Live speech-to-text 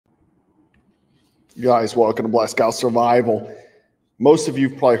Guys, welcome to Black Scout Survival. Most of you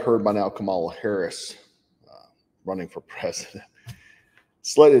have probably heard by now Kamala Harris running for president.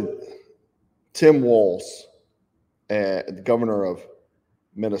 Slated Tim Walz, the governor of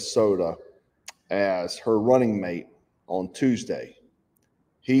Minnesota, as her running mate on Tuesday.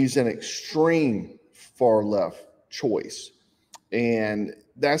 He's an extreme far left choice. And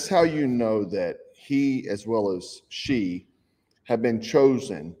that's how you know that he, as well as she, have been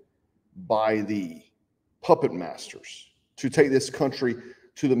chosen by the puppet masters to take this country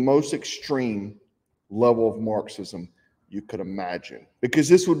to the most extreme level of Marxism you could imagine, because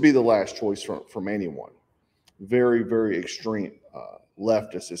this would be the last choice from anyone. Very, very extreme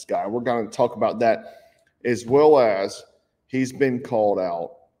leftist, this guy. We're going to talk about that, as well as he's been called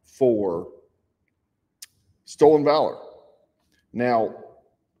out for stolen valor. Now,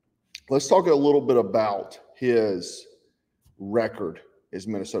 let's talk a little bit about his record as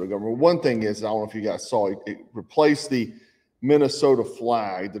Minnesota governor. One thing is, I don't know if you guys saw, it replaced the Minnesota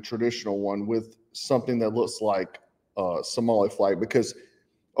flag, the traditional one, with something that looks like a Somali flag, because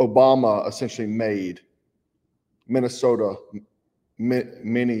Obama essentially made Minnesota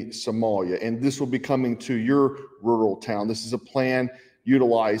mini Somalia, and this will be coming to your rural town. This is a plan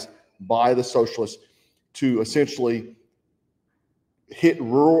utilized by the Socialists to essentially hit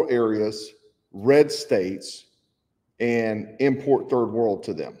rural areas, red states, and import third world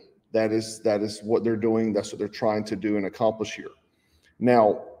to them. That is what they're doing. That's what they're trying to do and accomplish here.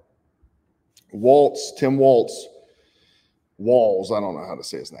 Now, Tim Walz, I don't know how to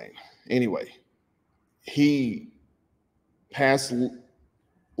say his name. Anyway, he passed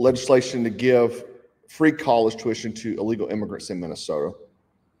legislation to give free college tuition to illegal immigrants in Minnesota.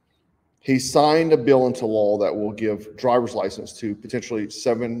 He signed a bill into law that will give driver's license to potentially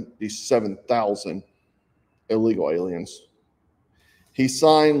 77,000 illegal aliens. He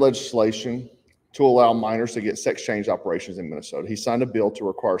signed legislation to allow minors to get sex change operations in Minnesota. He signed a bill to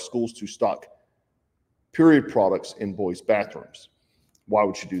require schools to stock period products in boys' bathrooms. Why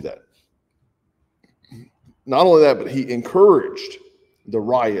would you do that? Not only that, but he encouraged the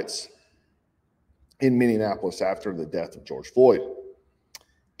riots in Minneapolis after the death of George Floyd.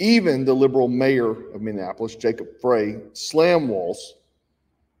 Even the liberal mayor of Minneapolis, Jacob Frey, slammed Walz'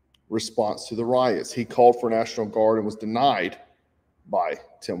 response to the riots. He called for National Guard and was denied by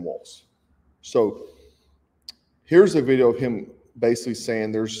Tim Walz. So here's a video of him basically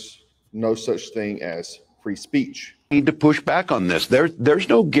saying there's no such thing as free speech. Need to push back on this. There's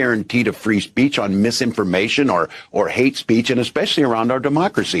no guarantee to free speech on misinformation or hate speech, and especially around our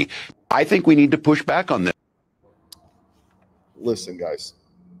democracy. I think we need to push back on this. Listen, guys,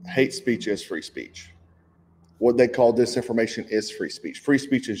 hate speech is free speech. What they call disinformation is free speech. Free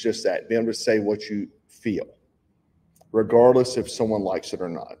speech is just that, being able to say what you feel, regardless if someone likes it or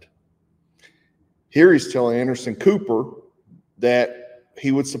not. Here he's telling Anderson Cooper that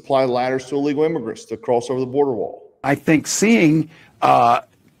he would supply ladders to illegal immigrants to cross over the border wall. I think seeing a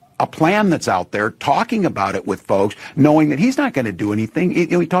plan that's out there, talking about it with folks, knowing that he's not going to do anything.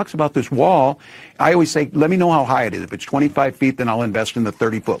 He talks about this wall. I always say, let me know how high it is. If it's 25 feet, then I'll invest in the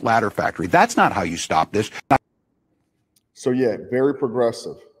 30-foot ladder factory. That's not how you stop this. So yeah, very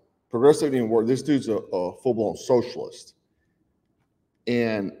progressive. Progressive didn't work. This dude's a full-blown socialist.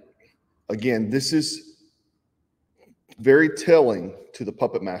 And again, this is very telling to the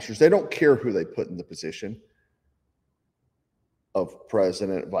puppet masters. They don't care who they put in the position of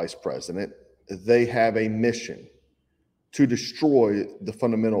president, vice president. They have a mission to destroy the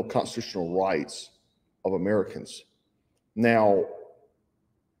fundamental constitutional rights of Americans. Now,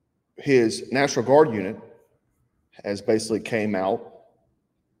 his National Guard unit has basically came out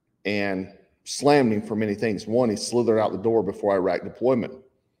and slammed him for many things. One, he slithered out the door before Iraq deployment.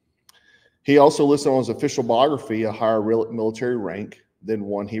 He also listed on his official biography a higher military rank than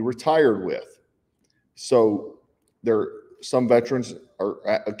one he retired with. So some veterans are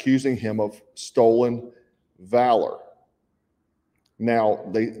accusing him of stolen valor. Now,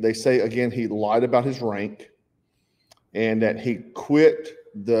 they say, again, he lied about his rank and that he quit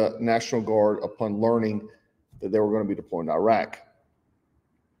the National Guard upon learning that they were going to be deployed to Iraq.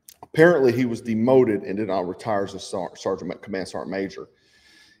 Apparently, he was demoted and did not retire as a sergeant, command sergeant major.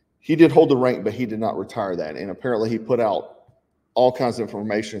 He did hold the rank, but he did not retire that. And apparently, he put out all kinds of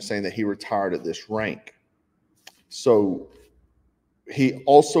information saying that he retired at this rank. So he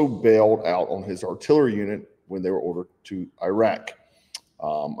also bailed out on his artillery unit when they were ordered to Iraq.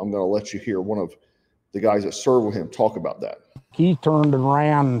 I'm going to let you hear one of the guys that served with him talk about that. He turned and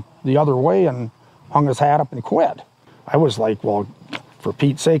ran the other way and hung his hat up and quit. I was like, well, for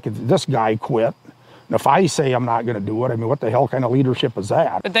Pete's sake, if this guy quit, And if I say I'm not going to do it, I mean, what the hell kind of leadership is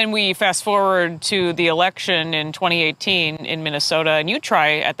that? But then we fast forward to the election in 2018 in Minnesota, and you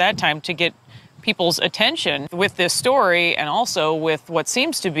try at that time to get people's attention with this story and also with what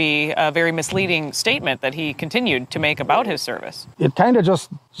seems to be a very misleading statement that he continued to make about his service. It kind of just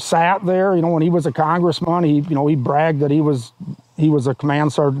sat there. You know, when he was a congressman, he bragged that he was a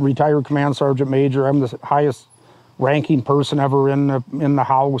command sergeant, retired command sergeant major. I'm the highest ranking person ever in the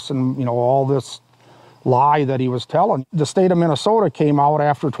House, and you know, all this lie that he was telling. The state of Minnesota came out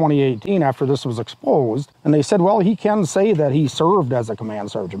after 2018, after this was exposed, and they said, well, he can say that he served as a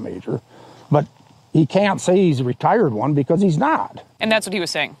command sergeant major, but he can't say he's a retired one because he's not. And that's what he was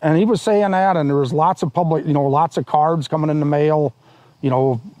saying. And he was saying that, and there was lots of public, you know, lots of cards coming in the mail, you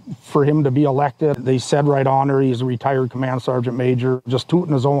know, for him to be elected. They said right on there he's a retired command sergeant major, just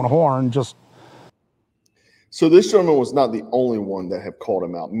tooting his own horn, just. So this gentleman was not the only one that have called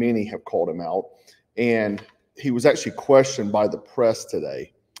him out. Many have called him out. And he was actually questioned by the press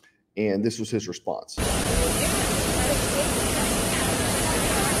today. And this was his response.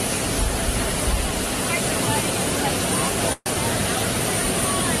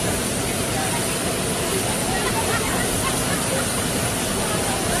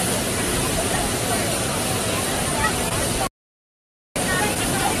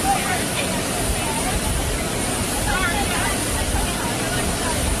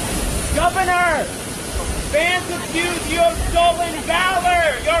 Governor, fans accuse you of stolen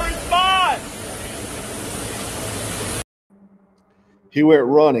valor. Your response. He went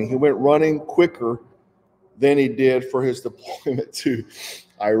running. He went running quicker than he did for his deployment to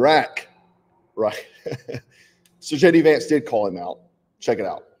Iraq. Right. So J.D. Vance did call him out. Check it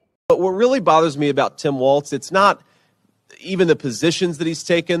out. But what really bothers me about Tim Walz, it's not even the positions that he's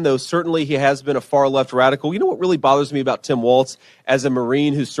taken, though certainly he has been a far left radical. You know what really bothers me about Tim Walz as a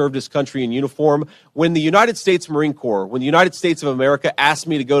Marine who served his country in uniform? When the United States Marine Corps, when the United States of America asked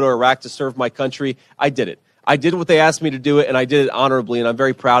me to go to Iraq to serve my country, I did it. I did what they asked me to do it, and I did it honorably, and I'm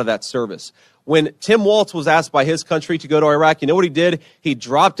very proud of that service. When Tim Walz was asked by his country to go to Iraq, you know what he did? He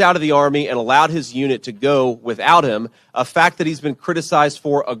dropped out of the Army and allowed his unit to go without him, a fact that he's been criticized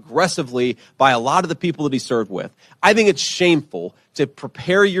for aggressively by a lot of the people that he served with. I think it's shameful to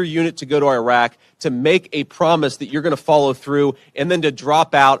prepare your unit to go to Iraq, to make a promise that you're going to follow through, and then to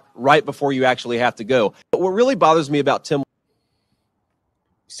drop out right before you actually have to go. But what really bothers me about Tim.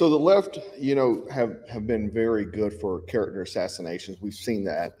 So the left, you know, have been very good for character assassinations. We've seen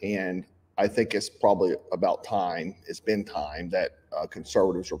that, and I think it's probably about time. It's been time that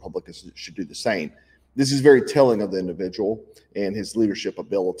conservatives, Republicans should do the same. This is very telling of the individual and his leadership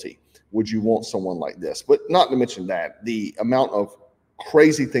ability. Would you want someone like this? But not to mention that, the amount of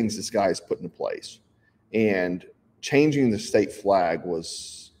crazy things this guy has put into place and changing the state flag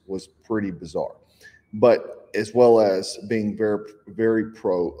was pretty bizarre. But as well as being very, very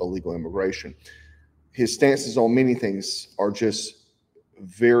pro illegal immigration. His stances on many things are just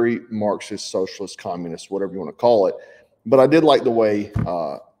very Marxist, socialist, communist, whatever you want to call it. But I did like the way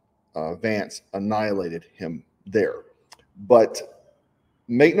Vance annihilated him there. But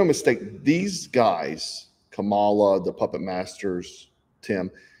make no mistake, these guys, Kamala, the puppet masters,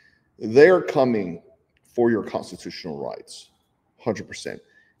 Tim, they're coming for your constitutional rights, 100%.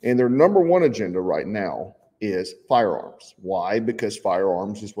 And their number one agenda right now is firearms. Why? Because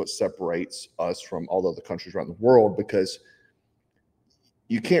firearms is what separates us from all the other countries around the world, because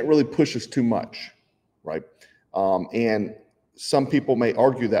you can't really push us too much, right? And some people may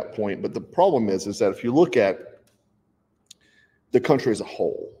argue that point, but the problem is that if you look at the country as a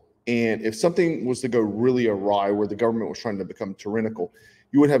whole, and if something was to go really awry where the government was trying to become tyrannical,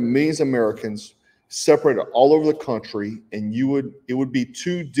 you would have millions of Americans separated all over the country, and it would be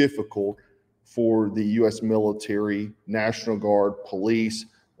too difficult for the U.S. military, National Guard, police,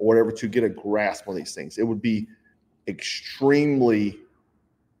 or whatever to get a grasp on these things. It would be extremely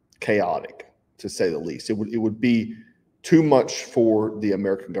chaotic, to say the least. It would be too much for the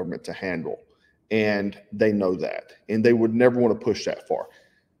American government to handle, and they know that, and they would never want to push that far.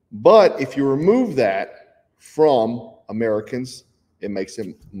 But if you remove that from Americans, it makes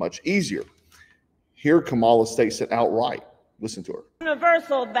it much easier. Here, Kamala states it outright. Listen to her.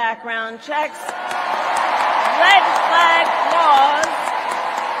 Universal background checks, red flag laws,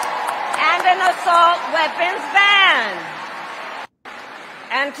 and an assault weapons ban.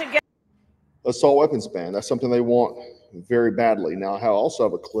 And to get assault weapons ban, that's something they want very badly. Now, I also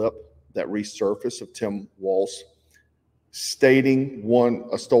have a clip that resurfaced of Tim Walz stating,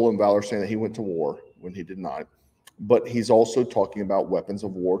 a stolen valor, saying that he went to war when he did not. But he's also talking about weapons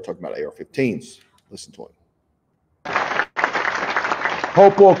of war, talking about AR-15s. Listen to him.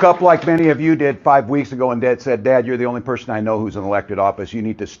 Hope woke up like many of you did 5 weeks ago and said, Dad, you're the only person I know who's in elected office. You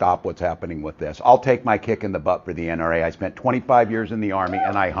need to stop what's happening with this. I'll take my kick in the butt for the NRA. I spent 25 years in the Army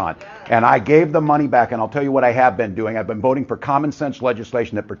and I hunt. And I gave the money back, and I'll tell you what I have been doing. I've been voting for common sense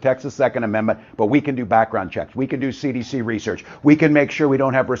legislation that protects the Second Amendment, but we can do background checks. We can do CDC research. We can make sure we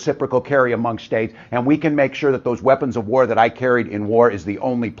don't have reciprocal carry among states, and we can make sure that those weapons of war that I carried in war is the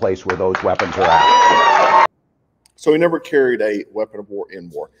only place where those weapons are at. So he never carried a weapon of war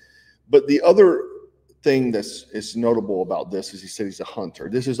in war. But the other thing is notable about this is he said he's a hunter.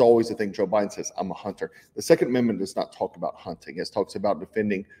 This is always the thing Joe Biden says, I'm a hunter. The Second Amendment does not talk about hunting. It talks about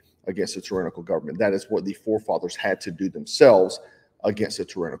defending against a tyrannical government. That is what the forefathers had to do themselves against a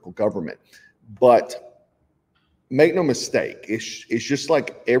tyrannical government. But make no mistake, it's just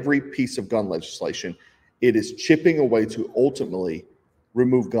like every piece of gun legislation. It is chipping away to ultimately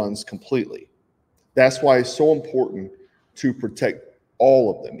remove guns completely. That's why it's so important to protect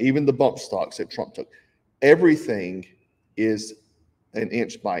all of them, even the bump stocks that Trump took. Everything is an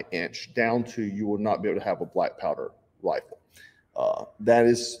inch by inch down to you will not be able to have a black powder rifle. That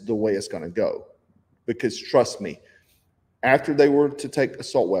is the way it's going to go. Because trust me, after they were to take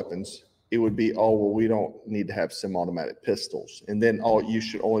assault weapons, it would be, oh, well, we don't need to have semi-automatic pistols. And then, oh, you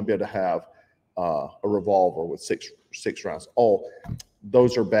should only be able to have a revolver with six rounds. Oh,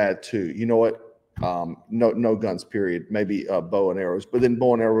 those are bad too. You know what? No guns, period. Maybe bow and arrows, but then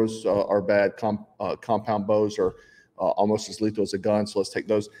bow and arrows are bad. Compound bows are almost as lethal as a gun, so let's take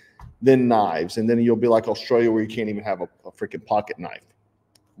those. Then knives, and then you'll be like Australia where you can't even have a freaking pocket knife.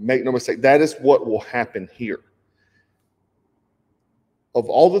 Make no mistake, that is what will happen here. Of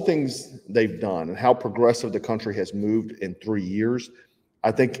all the things they've done and how progressive the country has moved in 3 years,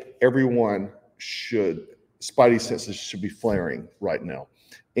 I think everyone spidey senses should be flaring right now.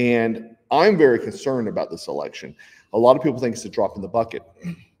 And I'm very concerned about this election. A lot of people think it's a drop in the bucket.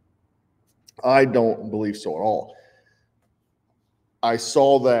 I don't believe so at all. I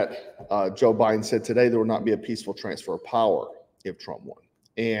saw that Joe Biden said today there will not be a peaceful transfer of power if Trump won.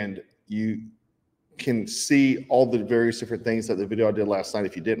 And you can see all the various different things that the video I did last night.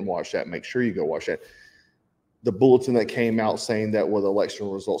 If you didn't watch that, make sure you go watch that. The bulletin that came out saying that the election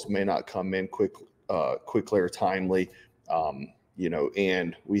results may not come in quickly or timely.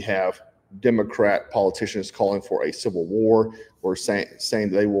 And we have Democrat politicians calling for a civil war or saying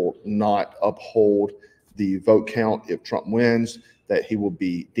they will not uphold the vote count if Trump wins, that he will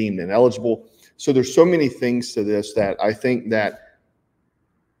be deemed ineligible. So there's so many things to this that I think that,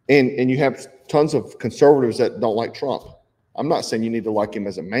 and you have tons of conservatives that don't like Trump. I'm not saying you need to like him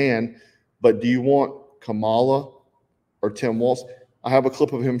as a man, but do you want Kamala or Tim Walz? I have a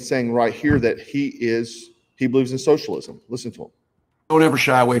clip of him saying right here that he believes in socialism. Listen to him. Don't ever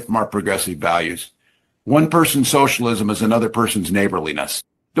shy away from our progressive values. One person's socialism is another person's neighborliness.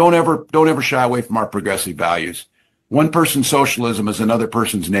 Don't ever shy away from our progressive values. One person's socialism is another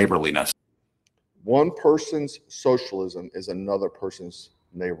person's neighborliness. One person's socialism is another person's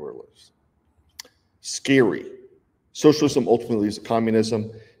neighborliness. Scary. Socialism ultimately is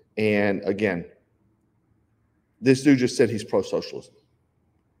communism. And again, this dude just said he's pro-socialism.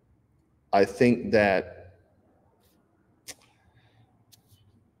 I think that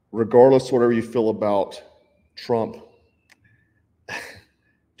regardless of whatever you feel about Trump,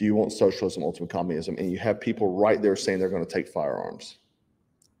 do you want socialism, ultimate communism? And you have people right there saying they're going to take firearms.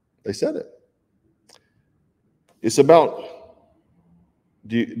 They said it. It's about,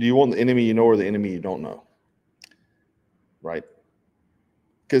 do you want the enemy you know or the enemy you don't know? Right?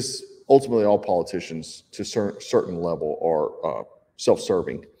 Because ultimately all politicians to a certain level are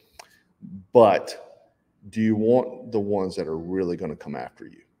self-serving. But do you want the ones that are really going to come after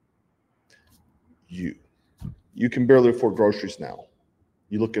you? You can barely afford groceries now.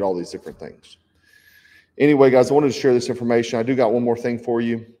 You look at all these different things. Anyway, guys, I wanted to share this information. I do got one more thing for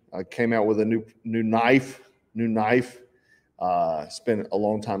you. I came out with a new knife. It's been a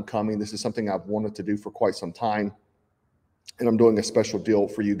long time coming. This is something I've wanted to do for quite some time, and I'm doing a special deal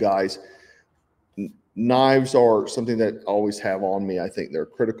for you guys. Knives are something that I always have on me. I think they're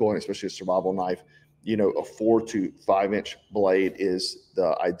critical, and especially a survival knife. You know, a 4 to 5 inch blade is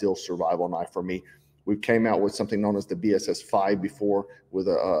the ideal survival knife for me. We came out with something known as the BSS V before with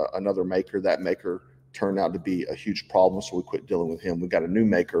another maker. That maker turned out to be a huge problem, so we quit dealing with him. We got a new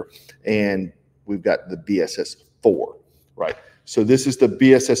maker, and we've got the BSS 4, right? So this is the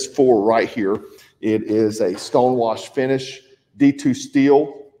BSS 4 right here. It is a stonewash finish, D2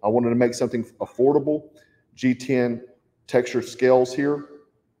 steel. I wanted to make something affordable. G10 textured scales here.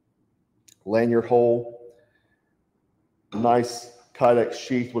 Lanyard hole. Nice Kydex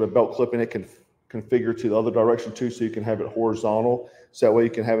sheath with a belt clip in it. Can configure to the other direction too, so you can have it horizontal. So that way you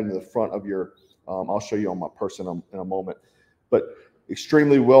can have it in the front of your, I'll show you on my person in a moment. But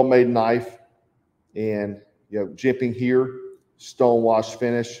extremely well-made knife, and you have jimping here, stone wash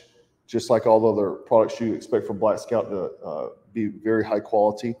finish, just like all the other products you expect from Black Scout to be very high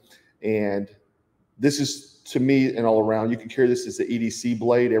quality. And this is, to me, and all around, you can carry this as the EDC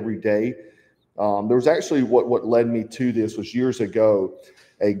blade every day. There was actually what led me to this was years ago,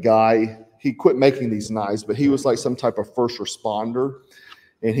 a guy, he quit making these knives, but he was like some type of first responder,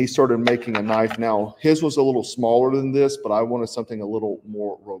 and he started making a knife. Now, his was a little smaller than this, but I wanted something a little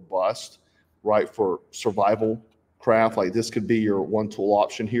more robust, right, for survival craft. Like this could be your one tool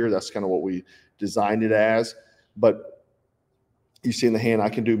option here. That's kind of what we designed it as. But you see in the hand, I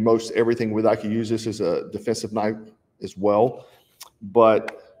can do most everything with. I could use this as a defensive knife as well.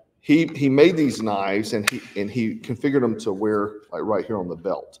 But he made these knives, and he configured them to wear like right here on the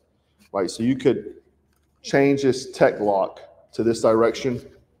belt, right? So you could change this tech lock to this direction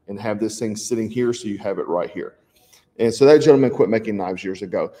and have this thing sitting here, so you have it right here. And so that gentleman quit making knives years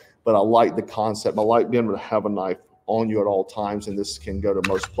ago, but I like the concept. I like being able to have a knife on you at all times, and this can go to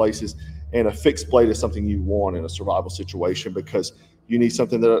most places. And a fixed blade is something you want in a survival situation, because you need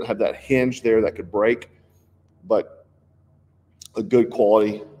something that doesn't have that hinge there that could break, but a good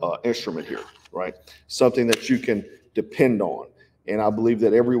quality instrument here, right? Something that you can depend on. And I believe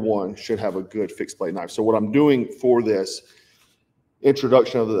that everyone should have a good fixed blade knife. So what I'm doing for this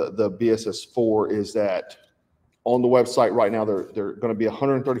introduction of the BSS 4 is that on the website right now, they're going to be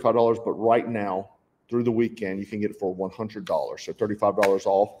 $135, but right now through the weekend, you can get it for $100, so $35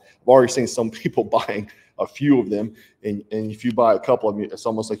 off. I've already seen some people buying a few of them, and if you buy a couple of them, it's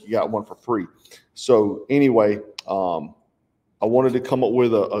almost like you got one for free. So anyway, I wanted to come up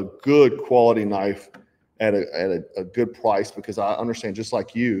with a good quality knife at a good price, because I understand, just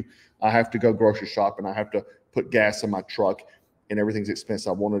like you, I have to go grocery shopping, I have to put gas in my truck, and everything's expensive.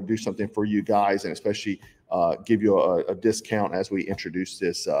 I want to do something for you guys, and especially give you a discount as we introduce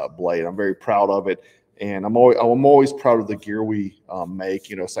this blade. I'm very proud of it, and I'm always proud of the gear we make.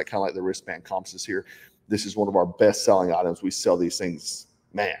 You know, it's like kind of like the wristband compasses here. This is one of our best-selling items. We sell these things,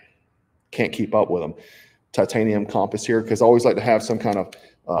 man, can't keep up with them. Titanium compass here, because I always like to have some kind of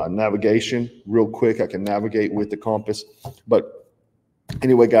navigation real quick. I can navigate with the compass. But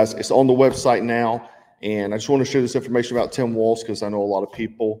anyway, guys, it's on the website now, and I just want to share this information about Tim Walz, because I know a lot of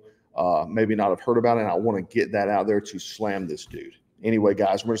people maybe not have heard about it, and I want to get that out there to slam this dude. Anyway,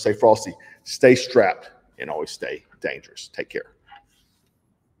 guys, we're going to stay frosty, stay strapped, and always stay dangerous. Take care.